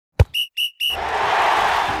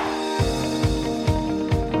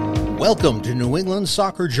Welcome to New England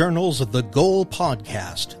Soccer Journal's The Goal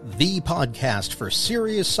Podcast, the podcast for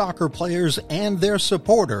serious soccer players and their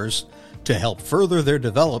supporters to help further their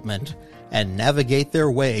development and navigate their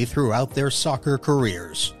way throughout their soccer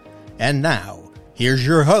careers. And now, here's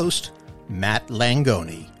your host, Matt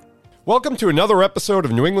Langoni. Welcome to another episode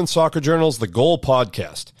of New England Soccer Journal's The Goal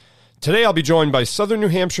Podcast. Today I'll be joined by Southern New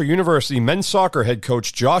Hampshire University men's soccer head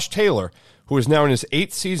coach Josh Taylor, who is now in his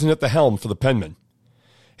 8th season at the helm for the Penmen.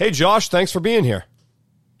 Hey, Josh, thanks for being here.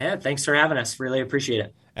 Yeah, thanks for having us. Really appreciate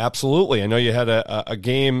it. Absolutely. I know you had a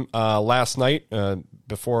game last night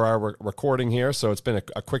before our recording here, so it's been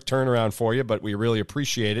a quick turnaround for you, but we really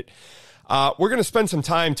appreciate it. We're going to spend some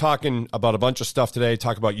time talking about a bunch of stuff today,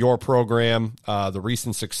 talk about your program, the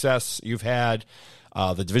recent success you've had,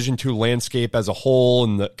 the Division II landscape as a whole,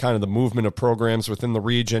 and the kind of the movement of programs within the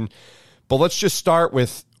region. But let's just start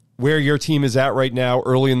with where your team is at right now,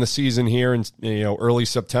 early in the season here, in early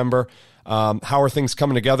September. How are things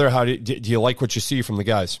coming together? How do you like what you see from the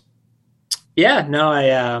guys? Yeah, no,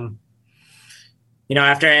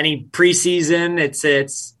 after any preseason,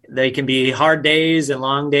 it's they can be hard days and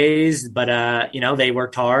long days, but they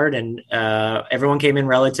worked hard and everyone came in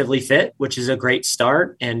relatively fit, which is a great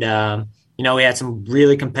start. And we had some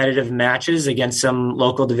really competitive matches against some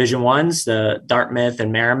local Division I's, the Dartmouth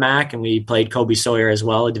and Merrimack, and we played Kobe Sawyer as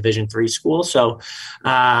well, a Division III school. We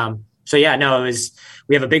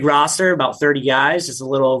have a big roster, about 30 guys, just a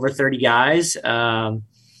little over 30 guys. I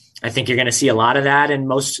think you're going to see a lot of that in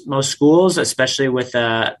most schools, especially with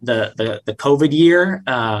the COVID year.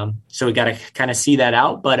 So we got to kind of see that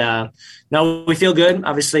out. But no, we feel good.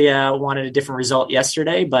 Obviously, wanted a different result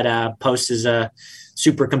yesterday, but Post is a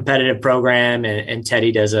super competitive program, and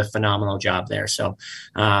Teddy does a phenomenal job there. So,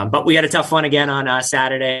 but we had a tough one again on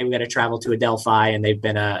Saturday. We got to travel to Adelphi, and they've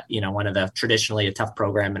been one of the traditionally a tough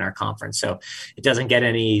program in our conference. So it doesn't get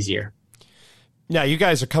any easier. Now, you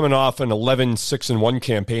guys are coming off an 11-6-1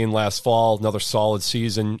 campaign last fall, another solid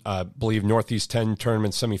season. I believe Northeast 10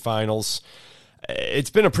 tournament semifinals. It's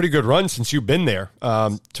been a pretty good run since you've been there.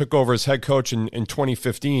 Took over as head coach in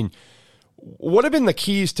 2015. What have been the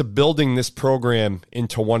keys to building this program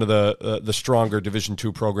into one of the stronger Division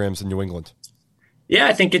II programs in New England? Yeah,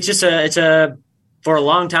 I think it's just for a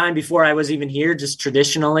long time before I was even here, just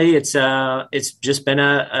traditionally, it's just been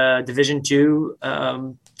a Division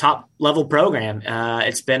II top level program.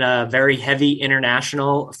 It's been a very heavy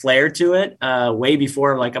international flair to it, way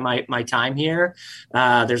before my time here.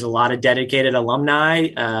 There's a lot of dedicated alumni.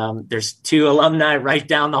 There's 2 alumni right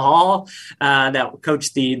down the hall that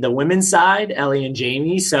coach the women's side, Ellie and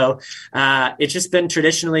Jamie. So it's just been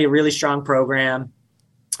traditionally a really strong program.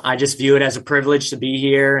 I just view it as a privilege to be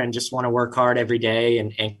here and just want to work hard every day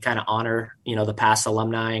and kind of honor, the past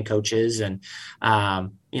alumni and coaches. And,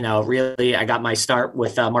 really, I got my start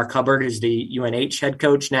with Mark Hubbard, who's the UNH head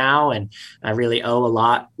coach now. And I really owe a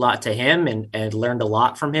lot to him and learned a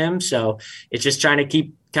lot from him. So it's just trying to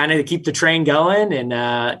keep the train going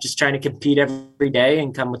and just trying to compete every day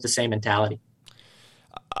and come with the same mentality.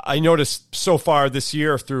 I noticed so far this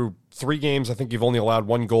year through 3 games, I think you've only allowed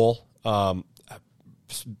 1 goal.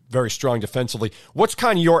 Very strong defensively. What's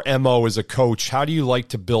kind of your MO as a coach? How do you like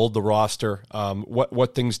to build the roster?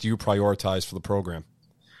 What things do you prioritize for the program?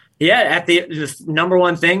 Yeah, the number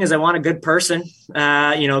one thing is I want a good person,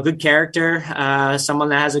 a good character, someone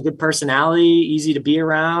that has a good personality, easy to be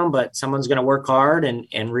around, but someone's going to work hard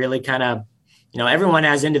and really kind of, everyone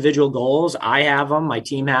has individual goals. I have them, my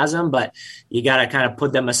team has them, but you got to kind of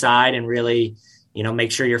put them aside and really,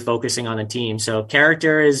 make sure you're focusing on the team. So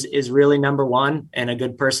character is really number one, and a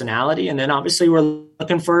good personality. And then obviously we're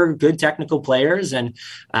looking for good technical players and,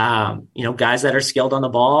 guys that are skilled on the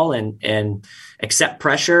ball and accept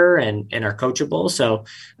pressure and are coachable. So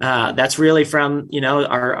that's really from,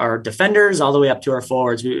 our defenders all the way up to our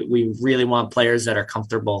forwards. We really want players that are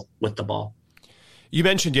comfortable with the ball. You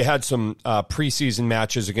mentioned you had some preseason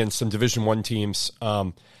matches against some Division I teams.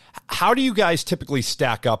 How do you guys typically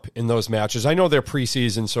stack up in those matches? I know they're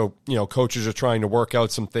preseason, so coaches are trying to work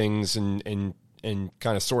out some things and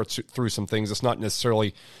kind of sort through some things. It's not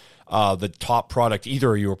necessarily the top product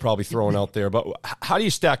either of you are probably throwing out there, but how do you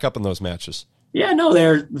stack up in those matches? Yeah, no,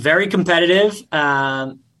 they're very competitive. You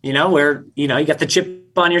got the chip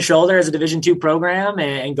on your shoulder as a Division II program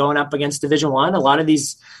and going up against Division I.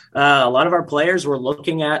 A lot of our players were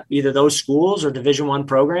looking at either those schools or Division I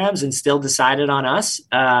programs and still decided on us.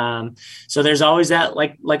 So there's always that,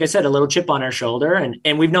 like I said, a little chip on our shoulder.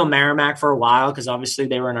 And we've known Merrimack for a while because obviously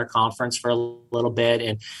they were in our conference for a little bit.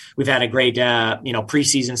 And we've had a great,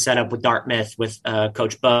 preseason setup with Dartmouth with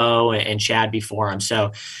Coach Bo and Chad before him.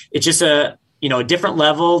 So it's just a different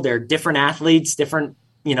level. They're different athletes, different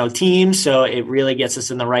teams. So it really gets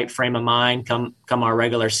us in the right frame of mind come our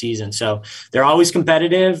regular season. So they're always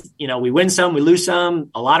competitive. We win some, we lose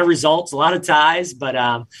some, a lot of results, a lot of ties, but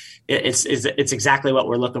it's exactly what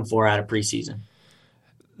we're looking for out of preseason.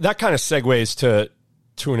 That kind of segues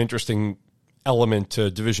to an interesting element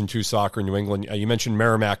to Division II soccer in New England. You mentioned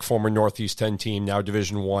Merrimack, former Northeast 10 team, now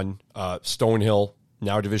Division I. Stonehill,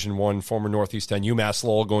 now Division I, former Northeast 10. UMass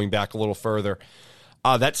Lowell going back a little further.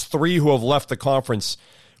 That's 3 who have left the conference.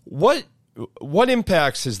 What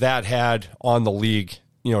impacts has that had on the league?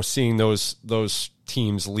 Seeing those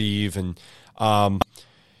teams leave, and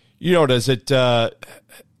does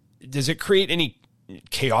it create any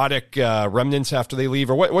chaotic remnants after they leave,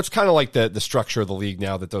 or what's kind of like the structure of the league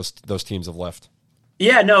now that those teams have left?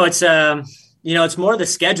 Yeah, no, it's it's more the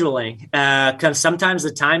scheduling, because sometimes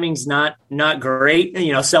the timing's not great,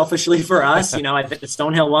 selfishly for us. I think the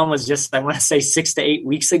Stonehill one was just, I want to say 6 to 8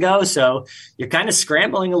 weeks ago. So you're kind of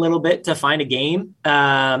scrambling a little bit to find a game.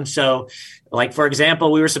 So like, for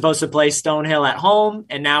example, we were supposed to play Stonehill at home,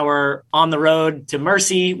 and now we're on the road to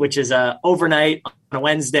Mercy, which is overnight on a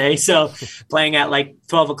Wednesday. So playing at like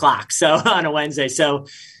 12 o'clock. So on a Wednesday. So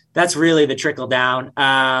that's really the trickle down.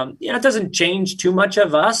 It doesn't change too much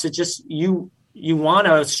of us. It's just you want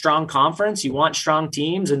a strong conference. You want strong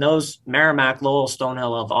teams. And those Merrimack, Lowell,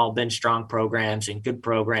 Stonehill have all been strong programs,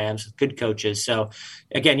 good coaches. So,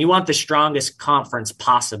 again, you want the strongest conference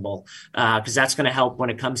possible, because that's going to help when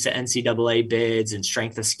it comes to NCAA bids and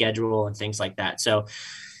strength of schedule and things like that. So,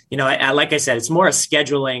 like I said, it's more a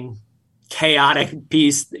scheduling chaotic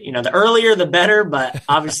piece. The earlier, the better, but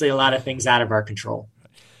obviously a lot of things out of our control.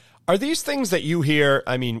 Are these things that you hear?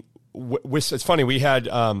 I mean, it's funny. We had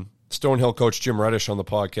Stonehill coach Jim Reddish on the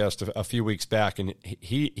podcast a few weeks back, and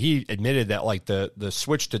he admitted that like the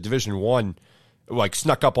switch to Division I like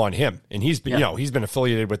snuck up on him, and he's been he's been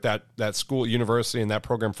affiliated with that school, university, and that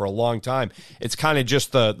program for a long time. It's kind of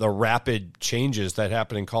just the rapid changes that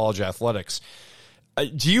happen in college athletics.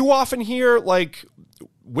 Do you often hear like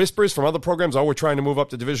whispers from other programs, we're trying to move up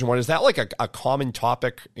to Division I? Is that like a common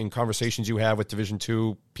topic in conversations you have with Division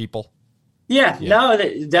II people? Yeah. No,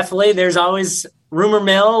 definitely. There's always rumor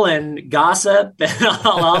mill and gossip and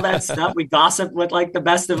all that stuff. We gossip with like the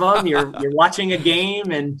best of them. You're watching a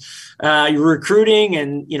game and you're recruiting,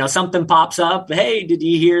 and something pops up. Hey, did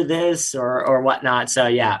you hear this or whatnot? So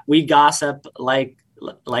yeah, we gossip like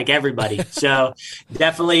everybody. So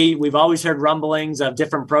definitely we've always heard rumblings of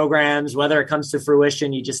different programs. Whether it comes to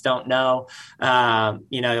fruition, you just don't know.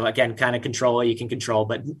 Again, kind of control what you can control,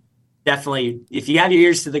 but definitely if you have your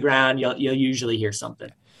ears to the ground, you'll usually hear something.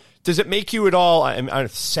 Does it make you at all,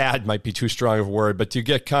 sad might be too strong of a word, but do you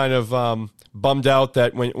get kind of bummed out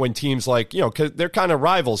that when teams like, 'cause they're kind of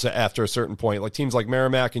rivals after a certain point, like teams like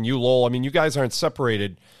Merrimack and Lowell, I mean, you guys aren't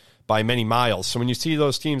separated by many miles. So when you see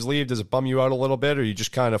those teams leave, does it bum you out a little bit, or are you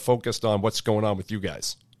just kind of focused on what's going on with you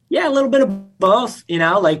guys? Yeah, a little bit of both.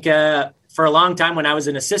 For a long time when I was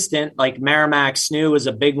an assistant, like Merrimack, SNHU was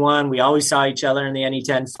a big one. We always saw each other in the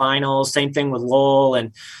NE10 finals. Same thing with Lowell.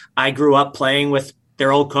 And I grew up playing with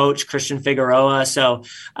their old coach, Christian Figueroa. So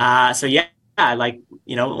yeah, like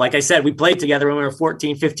I said, we played together when we were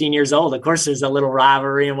 14, 15 years old. Of course, there's a little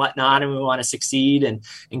rivalry and whatnot, and we want to succeed and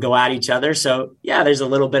go at each other. So yeah, there's a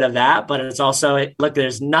little bit of that, but it's also, look,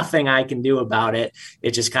 there's nothing I can do about it.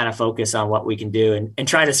 It just kind of focus on what we can do and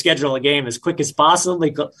try to schedule a game as quick as possible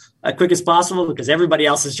because everybody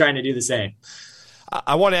else is trying to do the same.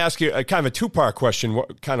 I want to ask you a kind of a two-part question.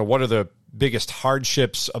 What are the biggest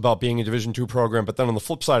hardships about being a Division II program? But then on the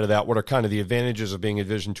flip side of that, what are kind of the advantages of being a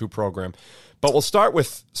Division II program? But we'll start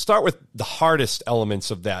with the hardest elements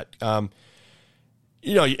of that.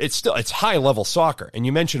 It's high level soccer, and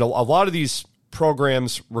you mentioned a lot of these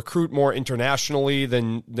programs recruit more internationally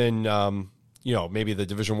than maybe the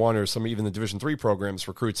Division I or even the Division III programs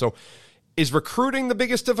recruit. So is recruiting the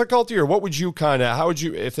biggest difficulty, or what would you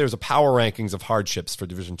if there's a power rankings of hardships for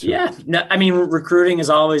Division II? Yeah, no, I mean, recruiting is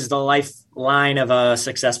always the lifeline of a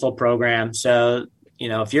successful program. So,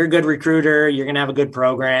 if you're a good recruiter, you're going to have a good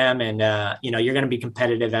program, and, you're going to be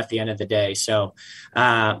competitive at the end of the day. So,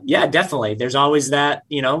 yeah, definitely. There's always that,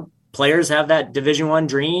 players have that Division I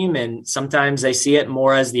dream, and sometimes they see it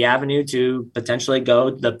more as the avenue to potentially go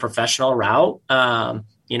the professional route. I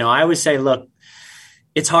always say, look,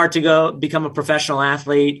 it's hard to become a professional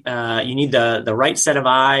athlete. You need the right set of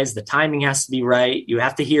eyes. The timing has to be right. You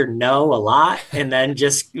have to hear no a lot. And then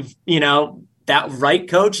just, that right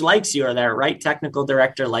coach likes you, or that right technical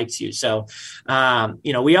director likes you. So,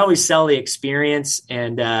 we always sell the experience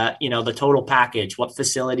and, the total package, what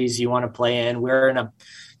facilities you want to play in. We're in a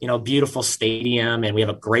beautiful stadium, and we have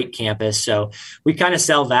a great campus. So we kind of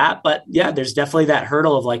sell that. But yeah, there's definitely that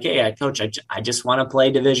hurdle of like, hey, coach, I just want to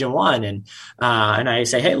play Division I. And I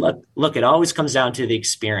say, hey, look, it always comes down to the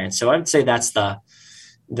experience. So I would say that's the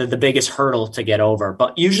biggest hurdle to get over.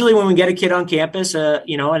 But usually when we get a kid on campus,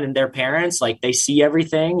 and their parents, like they see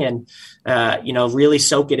everything and, really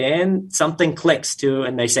soak it in, something clicks too.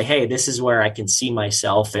 And they say, hey, this is where I can see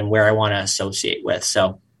myself and where I want to associate with.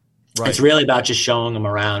 So It's really about just showing them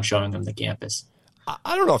around, showing them the campus.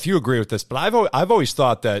 I don't know if you agree with this, but I've always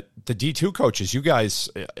thought that the D2 coaches, you guys,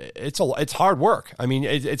 it's hard work. I mean,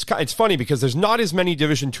 it's funny because there's not as many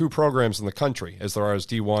Division II programs in the country as there are as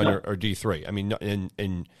D1 or D3. I mean,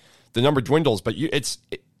 in the number dwindles, but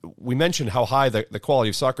we mentioned how high the quality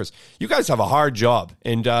of soccer is. You guys have a hard job,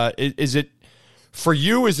 and is it for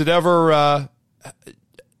you? Is it ever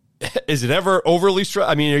overly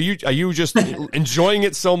stressful? I mean, are you just enjoying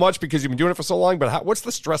it so much because you've been doing it for so long? But what's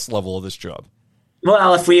the stress level of this job?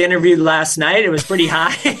 Well, if we interviewed last night, it was pretty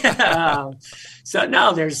high. So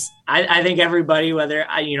no, I think everybody, whether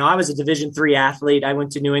I was a Division III athlete. I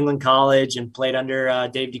went to New England College and played under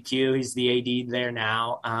Dave DeQ. He's the AD there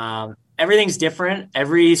now. Everything's different.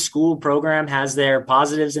 Every school program has their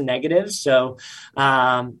positives and negatives. So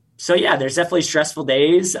yeah, there's definitely stressful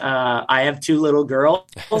days. I have 2 little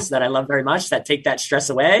girls that I love very much that take that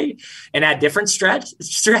stress away and add different stress,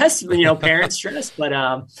 parent stress.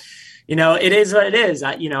 But, it is what it is.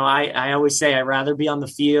 I always say I'd rather be on the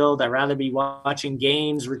field. I'd rather be watching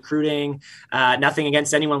games, recruiting, nothing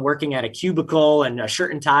against anyone working at a cubicle and a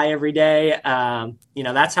shirt and tie every day.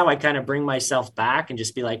 That's how I kind of bring myself back and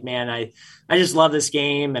just be like, man, I just love this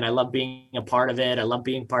game and I love being a part of it. I love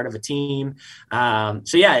being part of a team.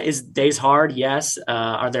 So yeah, is days hard? Yes.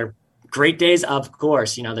 Are there great days? Of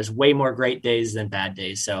course. There's way more great days than bad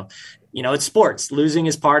days. So, it's sports. Losing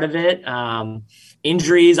is part of it.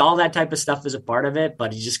 Injuries, all that type of stuff is a part of it,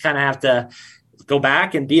 but you just kind of have to go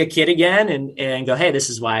back and be a kid again and go, hey, this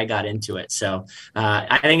is why I got into it. So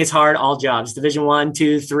I think it's hard, all jobs, Division I,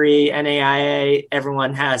 II, III, NAIA,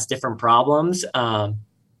 everyone has different problems.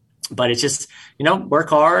 But it's just, work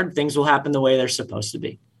hard, things will happen the way they're supposed to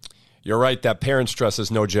be. You're right. That parent stress is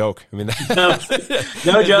no joke. I mean,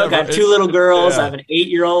 no joke. I have 2 little girls. Yeah. I have an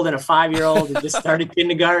 8-year-old and a 5-year-old who just started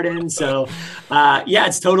kindergarten. So,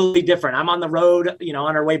 it's totally different. I'm on the road, on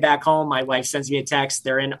our way back home. My wife sends me a text.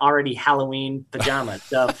 They're in already Halloween pajamas.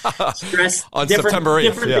 So stress on September 8th.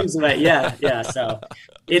 Different things of it. Yeah. So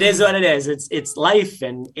it is what it is. It's life,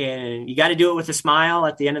 and you got to do it with a smile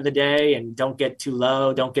at the end of the day. And don't get too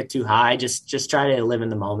low. Don't get too high. Just try to live in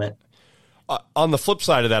the moment. On the flip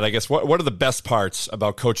side of that, I guess, what are the best parts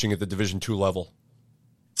about coaching at the Division II level?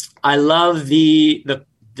 I love the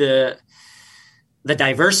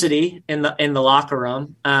diversity in the locker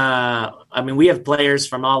room. We have players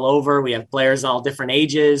from all over. We have players all different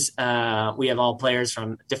ages. We have all players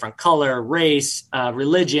from different color, race,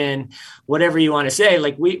 religion, whatever you want to say.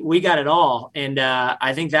 Like we got it all, and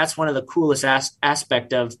I think that's one of the coolest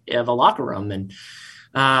aspect of a locker room. And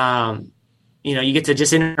you get to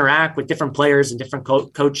just interact with different players and different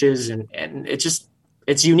coaches, and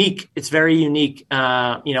it's unique. It's very unique.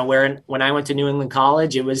 When I went to New England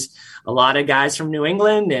College, it was a lot of guys from New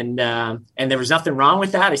England, and there was nothing wrong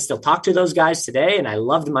with that. I still talk to those guys today, and I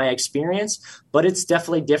loved my experience. But it's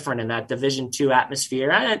definitely different in that Division II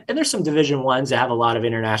atmosphere. And there's some Division I's that have a lot of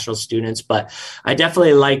international students, but I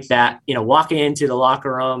definitely like that. Walking into the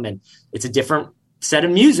locker room, and it's a different set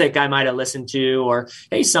of music I might have listened to, or,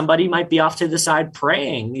 hey, somebody might be off to the side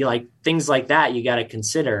praying, things like that. You got to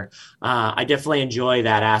consider. I definitely enjoy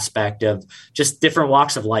that aspect of just different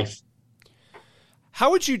walks of life.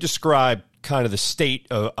 How would you describe kind of the state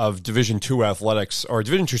of Division II athletics, or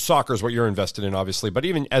Division II soccer is what you're invested in, obviously, but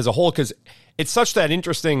even as a whole, because it's such that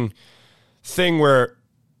interesting thing where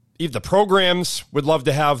even the programs would love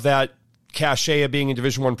to have that cachet of being a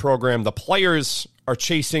Division I program. The players are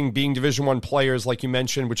chasing being Division I players, like you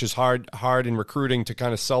mentioned, which is hard in recruiting to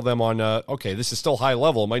kind of sell them on, okay, this is still high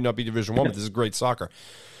level. It might not be Division I, but this is great soccer.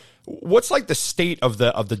 What's like the state of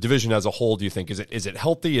the division as a whole, do you think? Is it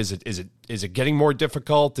healthy? Is it getting more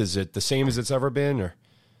difficult? Is it the same as it's ever been? Or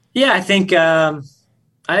yeah, I think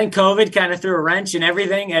COVID kind of threw a wrench in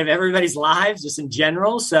everything, of everybody's lives, just in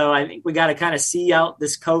general. So I think we got to kind of see out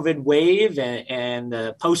this COVID wave and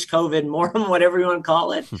the post-COVID morum, whatever you want to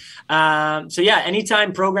call it. So yeah,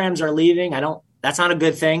 anytime programs are leaving, I don't that's not a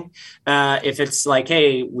good thing. If it's like,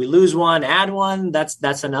 hey, we lose one, add one,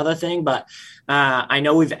 that's another thing. But I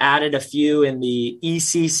know we've added a few in the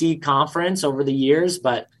ECC conference over the years,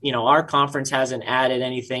 but our conference hasn't added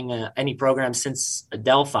anything, any programs since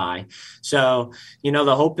Delphi. So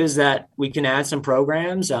the hope is that we can add some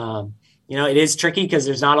programs. It is tricky because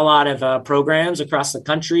there's not a lot of programs across the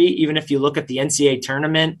country. Even if you look at the NCAA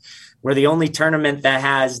tournament, we're the only tournament that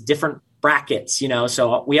has different brackets,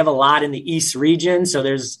 so we have a lot in the East region. So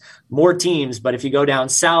there's more teams, but if you go down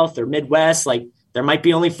South or Midwest, like there might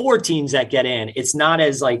be only 4 teams that get in. It's not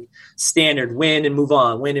as like standard win and move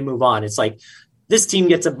on. It's like this team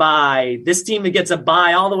gets a bye, this team gets a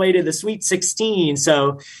bye all the way to the Sweet 16.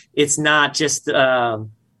 So it's not just,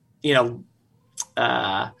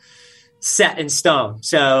 set in stone.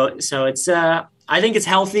 So it's, I think it's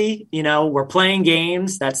healthy. We're playing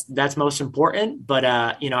games. That's most important. But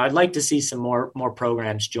I'd like to see some more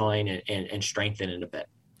programs join and strengthen it a bit.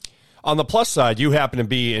 On the plus side, you happen to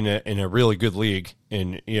be in a really good league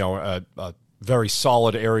in a very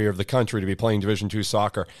solid area of the country to be playing Division II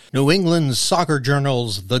soccer. New England Soccer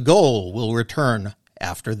Journal's The Goal will return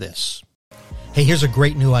after this. Hey, here's a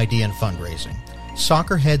great new idea in fundraising.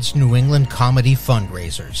 Soccerhead's New England Comedy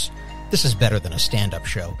Fundraisers. This is better than a stand-up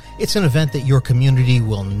show. It's an event that your community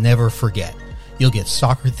will never forget. You'll get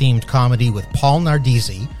soccer-themed comedy with Paul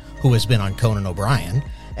Nardizzi, who has been on Conan O'Brien,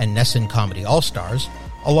 and Nessun Comedy All-Stars,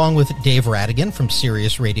 along with Dave Radigan from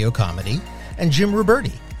Sirius Radio Comedy, and Jim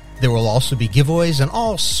Roberti. There will also be giveaways and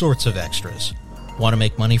all sorts of extras. Want to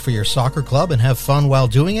make money for your soccer club and have fun while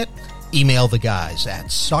doing it? Email the guys at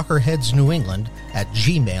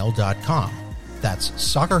soccerheadsnewengland@gmail.com. That's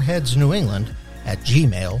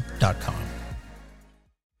soccerheadsnewengland@gmail.com.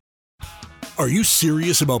 Are you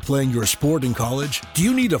serious about playing your sport in college? Do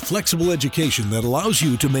you need a flexible education that allows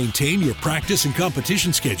you to maintain your practice and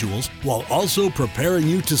competition schedules while also preparing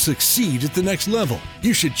you to succeed at the next level?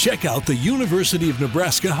 You should check out the University of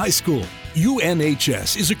Nebraska High School.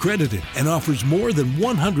 UNHS is accredited and offers more than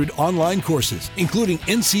 100 online courses, including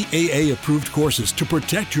NCAA-approved courses to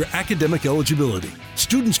protect your academic eligibility.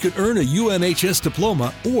 Students could earn a UNHS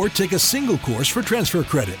diploma or take a single course for transfer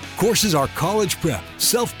credit. Courses are college prep,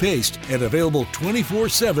 self-paced, and available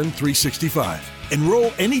 24/7, 365.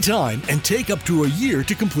 Enroll anytime and take up to a year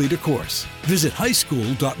to complete a course. Visit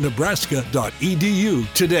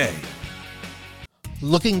highschool.nebraska.edu today.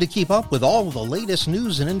 Looking to keep up with all the latest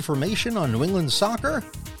news and information on New England soccer?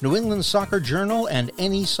 New England Soccer Journal and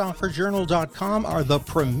AnySoccerJournal.com are the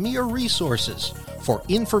premier resources for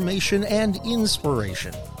information and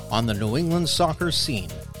inspiration on the New England soccer scene.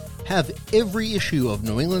 Have every issue of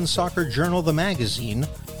New England Soccer Journal, the magazine,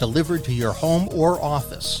 delivered to your home or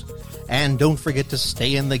office. And don't forget to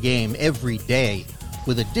stay in the game every day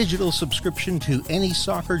with a digital subscription to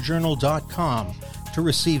AnySoccerJournal.com to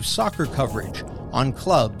receive soccer coverage on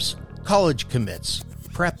clubs, college commits,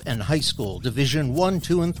 prep and high school, Division I,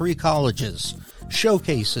 II, and III colleges,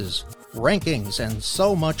 showcases, rankings, and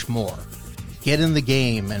so much more. Get in the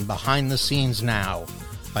game and behind the scenes now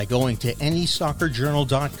by going to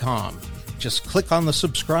AnySoccerJournal.com. Just click on the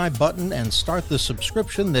subscribe button and start the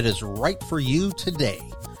subscription that is right for you today.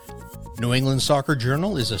 New England Soccer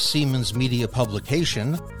Journal is a Siemens Media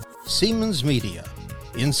publication. Siemens Media.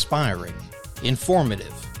 Inspiring.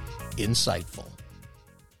 Informative. Insightful.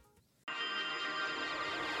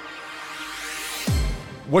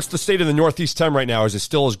 What's the state of the Northeast 10 right now? Is it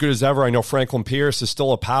still as good as ever? I know Franklin Pierce is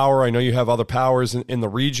still a power. I know you have other powers in the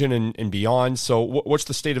region and beyond. So what's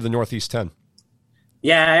the state of the Northeast 10?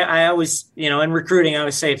 Yeah, I always, in recruiting, I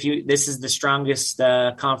always say this is the strongest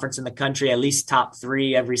conference in the country, at least top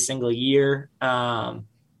 3 every single year.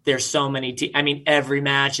 There's so many every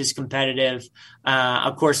match is competitive.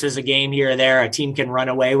 Of course, there's a game here or there. A team can run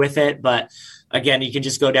away with it. But again, you can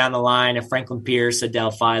just go down the line of Franklin Pierce,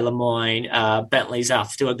 Delphi, Lemoyne, Bentley's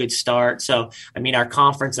off to a good start. So, our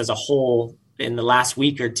conference as a whole in the last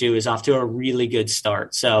week or two is off to a really good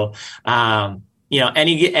start. So,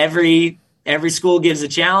 every school gives a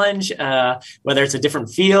challenge, whether it's a different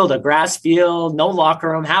field, a grass field, no locker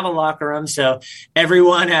room, have a locker room. So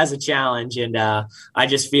everyone has a challenge. And I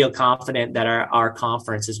just feel confident that our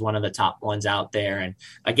conference is one of the top ones out there. And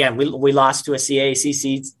again, we lost to a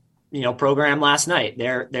CACC program last night.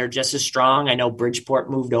 They're just as strong. I know Bridgeport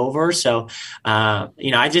moved over. So,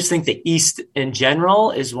 I just think the East in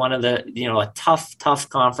general is one of the, a tough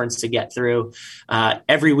conference to get through.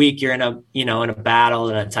 Every week you're in a battle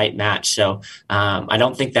and a tight match. So, I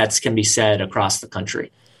don't think can be said across the country.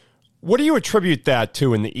 What do you attribute that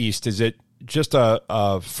to in the East? Is it just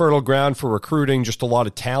a fertile ground for recruiting, just a lot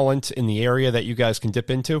of talent in the area that you guys can dip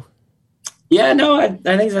into? Yeah, no, I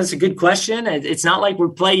think that's a good question. It's not like we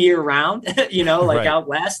play year round, like Right. out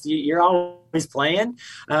west, you're always playing.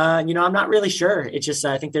 I'm not really sure. It's just,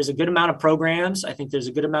 I think there's a good amount of programs. I think there's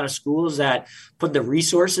a good amount of schools that put the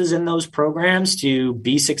resources in those programs to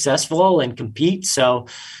be successful and compete. So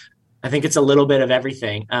I think it's a little bit of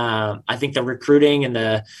everything. I think the recruiting and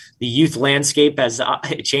the youth landscape as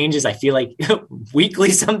it changes, I feel like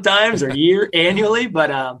weekly sometimes or annually,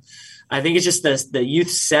 but I think it's just the youth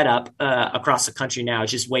setup across the country now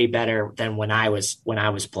is just way better than when I was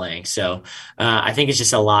playing. So I think it's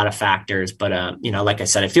just a lot of factors. But like I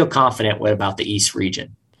said, I feel confident about the East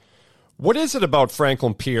region. What is it about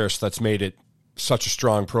Franklin Pierce that's made it such a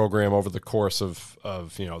strong program over the course of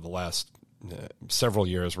the last several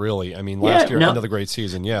years? Really, I mean, last year another great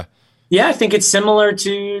season. Yeah. Yeah, I think it's similar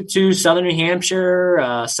to Southern New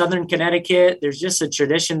Hampshire, Southern Connecticut. There's just a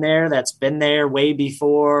tradition there that's been there way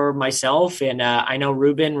before myself, and I know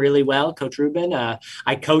Ruben really well, Coach Ruben.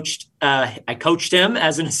 I coached him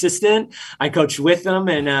as an assistant. I coached with him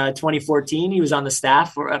in 2014. He was on the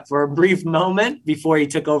staff for a brief moment before he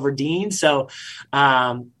took over dean. So,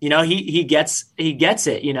 he gets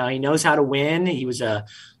it. He knows how to win. He was a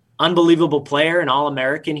unbelievable player, an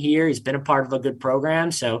All-American here. He's been a part of a good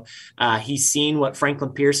program. So he's seen what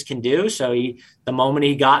Franklin Pierce can do. So the moment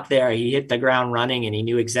he got there, he hit the ground running and he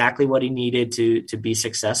knew exactly what he needed to be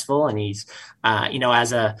successful. And he's,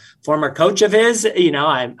 as a former coach of his,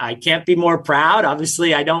 I can't be more proud.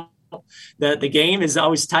 Obviously the game is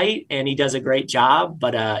always tight and he does a great job,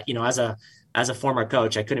 but as a former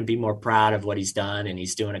coach, I couldn't be more proud of what he's done, and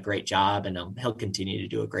he's doing a great job, and he'll continue to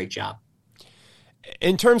do a great job.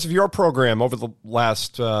 In terms of your program over the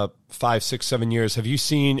last 5, 6, 7 years, have you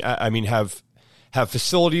seen? Have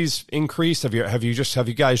facilities increased? Have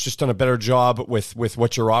you guys just done a better job with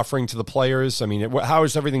what you're offering to the players? I mean, how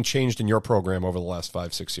has everything changed in your program over the last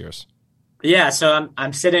 5, 6 years? Yeah, so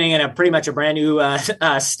I'm sitting in pretty much a brand new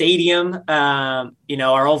stadium.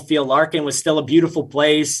 Our old field Larkin was still a beautiful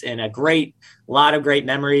place and a lot of great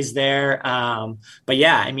memories there. But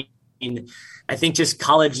yeah, I mean, I think just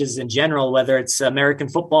colleges in general, whether it's American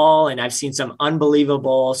football, and I've seen some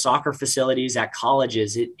unbelievable soccer facilities at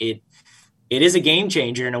colleges. It is a game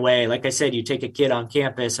changer in a way. Like I said, you take a kid on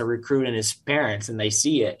campus, a recruit and his parents, and they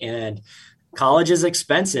see it. And college is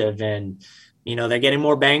expensive, and they're getting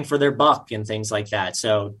more bang for their buck and things like that.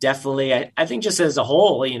 So definitely, I think just as a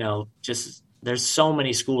whole, just there's so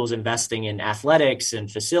many schools investing in athletics and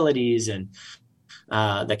facilities and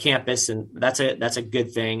the campus, and that's a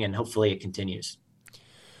good thing, and hopefully it continues.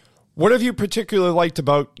 What have you particularly liked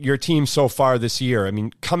about your team so far this year? I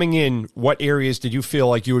mean, coming in, what areas did you feel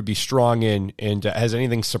like you would be strong in, and has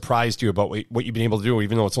anything surprised you about what you've been able to do,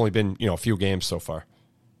 even though it's only been a few games so far?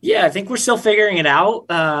 Yeah, I think we're still figuring it out.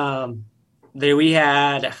 We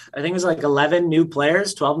had, I think it was like 11 new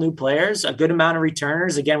players, 12 new players, a good amount of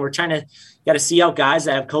returners. Again, we're got to see out guys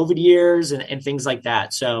that have COVID years and things like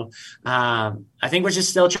that. So I think we're just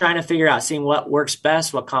still trying to figure out, seeing what works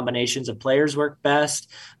best, what combinations of players work best.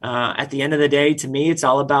 At the end of the day, to me, it's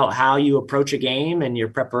all about how you approach a game and your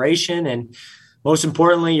preparation. And most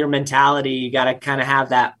importantly, your mentality. You got to kind of have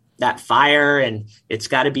that fire, and it's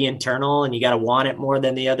got to be internal, and you got to want it more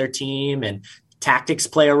than the other team. And tactics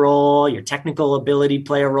play a role, your technical ability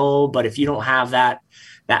play a role. But if you don't have that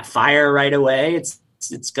fire right away,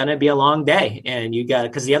 it's going to be a long day, and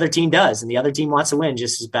because the other team does, and the other team wants to win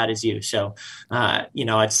just as bad as you. So,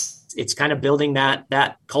 it's kind of building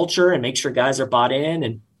that culture and make sure guys are bought in.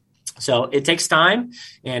 And so it takes time,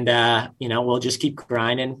 and, we'll just keep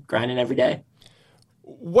grinding every day.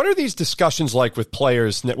 What are these discussions like with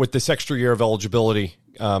players with this extra year of eligibility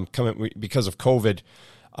coming because of COVID?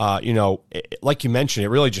 Like you mentioned, it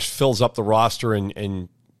really just fills up the roster, and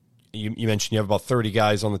you mentioned you have about 30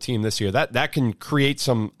 guys on the team this year. That can create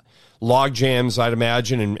some log jams, I'd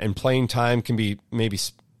imagine, and playing time can be maybe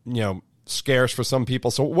scarce for some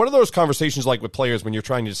people. So what are those conversations like with players when you're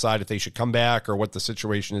trying to decide if they should come back or what the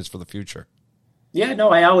situation is for the future? Yeah, no,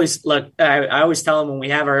 I always tell them when we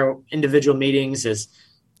have our individual meetings is,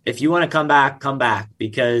 if you want to come back,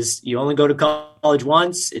 because you only go to college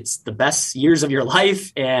once. It's the best years of your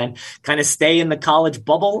life, and kind of stay in the college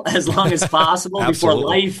bubble as long as possible before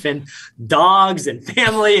life and dogs and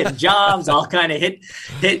family and jobs all kind of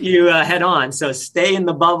hit you head on. So stay in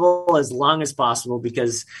the bubble as long as possible,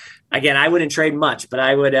 because again, I wouldn't trade much, but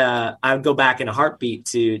I would go back in a heartbeat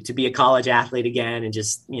to be a college athlete again, and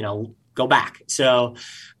just, go back. So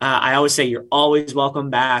I always say you're always welcome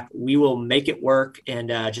back. We will make it work, and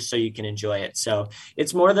just so you can enjoy it. So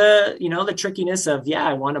it's more the trickiness of,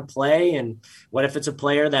 I want to play. And what if it's a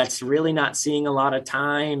player that's really not seeing a lot of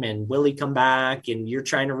time, and will he come back? And you're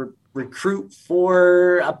trying to recruit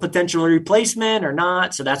for a potential replacement or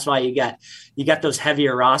not. So that's why you got those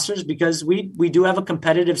heavier rosters, because we do have a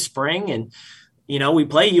competitive spring, and we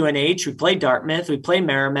play UNH, we play Dartmouth, we play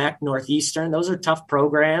Merrimack, Northeastern. Those are tough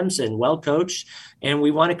programs and well coached, and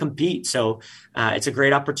we want to compete. So it's a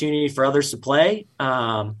great opportunity for others to play.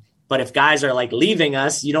 But if guys are like leaving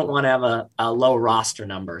us, you don't want to have a low roster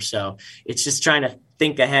number. So it's just trying to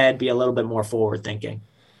think ahead, be a little bit more forward thinking.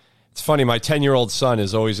 It's funny. My 10-year-old son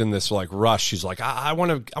is always in this like rush. He's like, I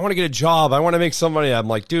want to get a job. I want to make some money. I'm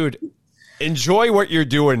like, dude, enjoy what you're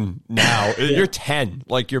doing now. Yeah. You're 10.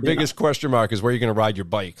 Like, your biggest question mark is where you're going to ride your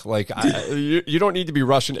bike. Like, you don't need to be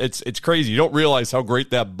rushing. It's crazy. You don't realize how great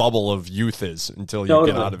that bubble of youth is until you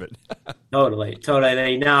get out of it. Totally.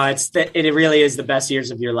 No, it really is the best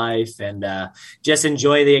years of your life, and just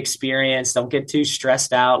enjoy the experience. Don't get too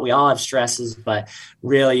stressed out. We all have stresses, but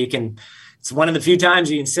really it's one of the few times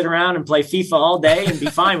you can sit around and play FIFA all day and be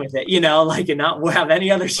fine with it, and not have any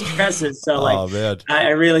other stresses. So I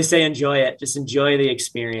really say enjoy it. Just enjoy the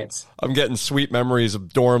experience. I'm getting sweet memories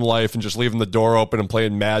of dorm life and just leaving the door open and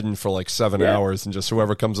playing Madden for like 7 hours, and just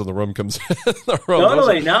whoever comes in the room comes in the room.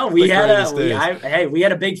 Totally. No, we had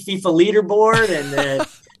a big FIFA leaderboard, and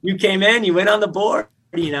you came in, you went on the board.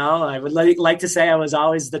 I would like to say I was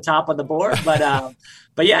always the top of the board, but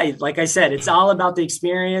yeah, like I said, it's all about the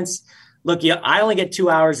experience. Look, I only get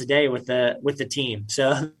 2 hours a day with the team.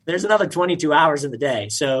 So there's another 22 hours in the day.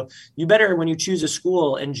 So you better, when you choose a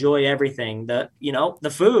school, enjoy everything. The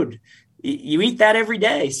food, you eat that every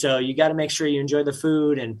day. So you got to make sure you enjoy the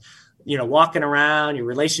food, and, walking around, your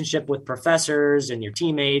relationship with professors and your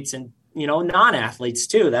teammates, and, non-athletes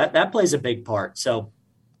too. That plays a big part. So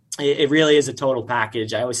it really is a total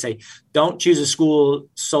package. I always say, don't choose a school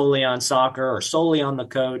solely on soccer or solely on the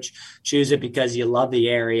coach. Choose it because you love the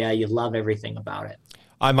area. You love everything about it.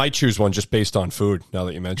 I might choose one just based on food, now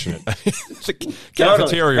that you mention it. The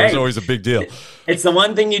cafeteria is always a big deal. It's the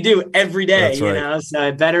one thing you do every day, That's right. So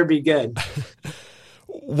it better be good.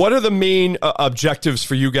 What are the main objectives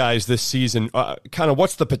for you guys this season? Kind of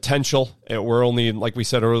what's the potential? We're only, like we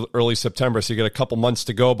said, early September, so you got a couple months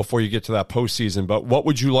to go before you get to that postseason. But what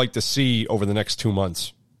would you like to see over the next 2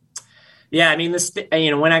 months? Yeah, I mean,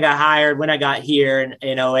 when I got hired, when I got here in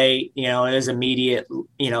 2008, it was immediate,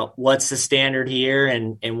 what's the standard here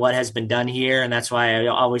and what has been done here. And that's why I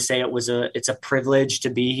always say it's a privilege to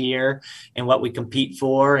be here and what we compete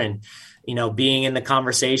for. And, being in the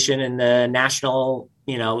conversation in the national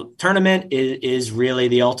tournament is really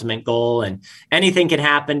the ultimate goal, and anything can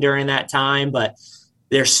happen during that time, but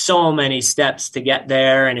there's so many steps to get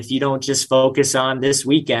there. And if you don't just focus on this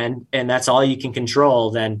weekend and that's all you can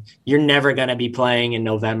control, then you're never going to be playing in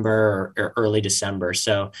November or early December.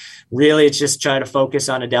 So really it's just try to focus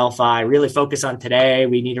on Adelphi, really focus on today.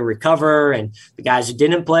 We need to recover, and the guys who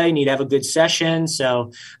didn't play need to have a good session.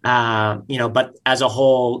 So, but as a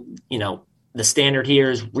whole, the standard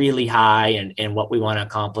here is really high, and what we want to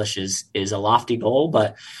accomplish is a lofty goal.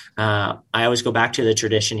 But I always go back to the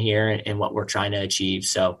tradition here and what we're trying to achieve.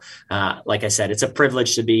 So like I said, it's a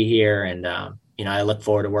privilege to be here, and I look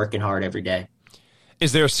forward to working hard every day.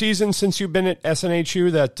 Is there a season since you've been at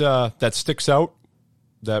SNHU that sticks out,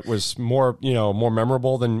 that was more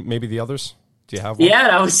memorable than maybe the others? Do you have one?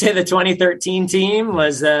 Yeah, I would say the 2013 team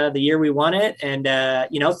was the year we won it. And,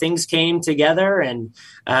 things came together. And,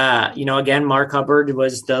 again, Mark Hubbard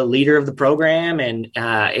was the leader of the program. And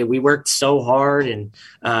we worked so hard. And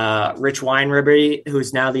Rich Weinribby,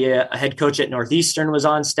 who's now the head coach at Northeastern, was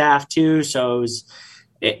on staff too. So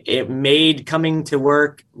it made coming to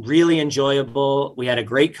work really enjoyable. We had a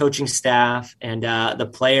great coaching staff, and the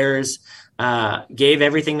players gave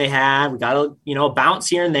everything they had. We got a bounce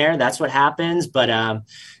here and there. That's what happens. But,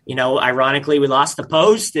 ironically, we lost the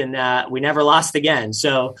post, and we never lost again.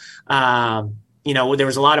 So, there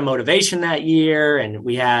was a lot of motivation that year, and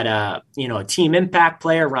we had a team impact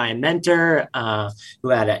player, Ryan Mentor, who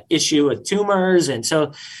had an issue with tumors. And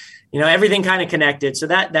so, everything kind of connected. So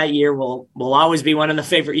that year will always be one of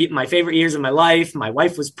my favorite years of my life. My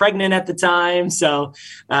wife was pregnant at the time. So,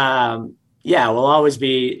 will always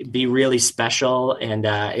be really special, and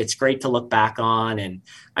it's great to look back on. And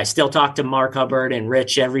I still talk to Mark Hubbard and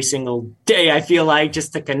Rich every single day, I feel like,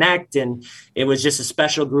 just to connect. And it was just a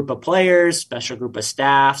special group of players, special group of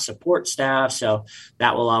staff, support staff. So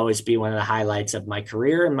that will always be one of the highlights of my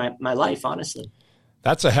career and my life, honestly.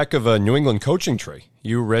 That's a heck of a New England coaching tree.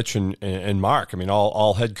 You, Rich, and Mark. I mean,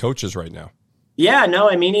 all head coaches right now. Yeah, no,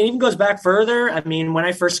 I mean, it even goes back further. I mean, when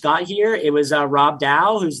I first got here, it was Rob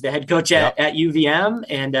Dow, who's the head coach at UVM.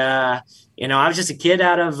 And, I was just a kid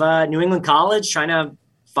out of New England College trying to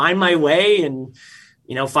find my way. And,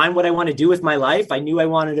 find what I want to do with my life. I knew I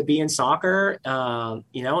wanted to be in soccer,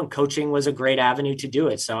 and coaching was a great avenue to do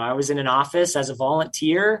it. So I was in an office as a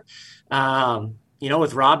volunteer,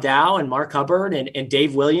 with Rob Dow and Mark Hubbard and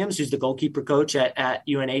Dave Williams, who's the goalkeeper coach at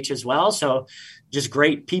UNH as well. So just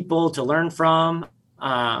great people to learn from.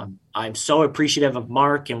 I'm so appreciative of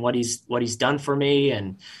Mark and what he's done for me.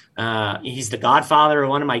 And he's the godfather of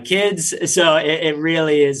one of my kids. So it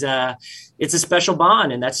really is it's a special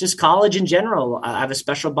bond, and that's just college in general. I have a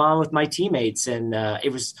special bond with my teammates, and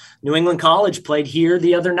it was New England College played here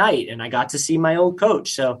the other night, and I got to see my old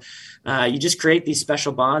coach. So you just create these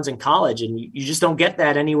special bonds in college, and you just don't get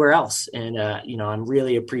that anywhere else. And, I'm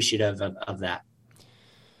really appreciative of that.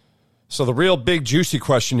 So the real big juicy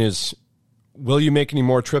question is, will you make any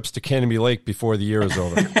more trips to Canopy Lake before the year is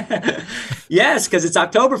over? Yes, because it's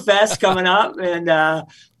Oktoberfest coming up, and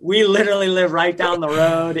we literally live right down the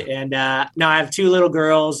road. And now I have two little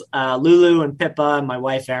girls, Lulu and Pippa, and my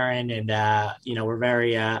wife Erin. And we're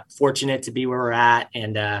very fortunate to be where we're at,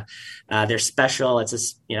 and they're special. It's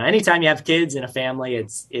just anytime you have kids in a family,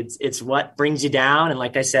 it's what brings you down. And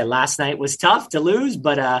like I said, last night was tough to lose,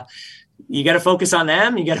 but you got to focus on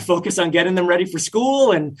them. You got to focus on getting them ready for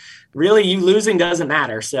school, and really you losing doesn't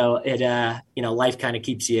matter. So it, life kind of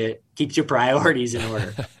keeps your priorities in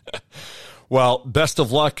order. Well, best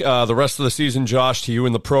of luck the rest of the season, Josh, to you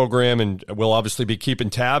and the program. And we'll obviously be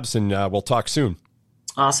keeping tabs, and we'll talk soon.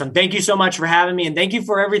 Awesome. Thank you so much for having me. And thank you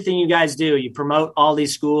for everything you guys do. You promote all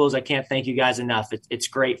these schools. I can't thank you guys enough. It's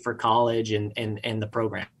great for college and the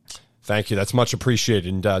program. Thank you. That's much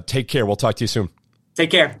appreciated. And take care. We'll talk to you soon.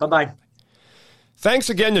 Take care. Bye-bye. Thanks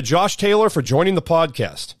again to Josh Taylor for joining the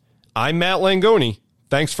podcast. I'm Matt Langoni.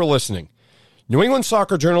 Thanks for listening. New England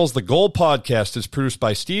Soccer Journal's The Goal Podcast is produced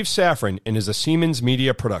by Steve Safran and is a Siemens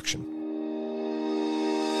Media production.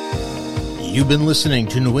 You've been listening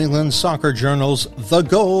to New England Soccer Journal's The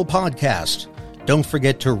Goal Podcast. Don't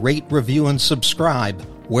forget to rate, review, and subscribe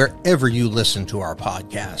wherever you listen to our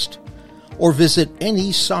podcast. Or visit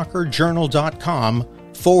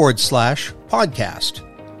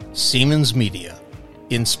anysoccerjournal.com/podcast. Siemens Media.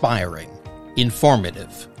 Inspiring,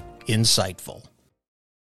 informative, insightful.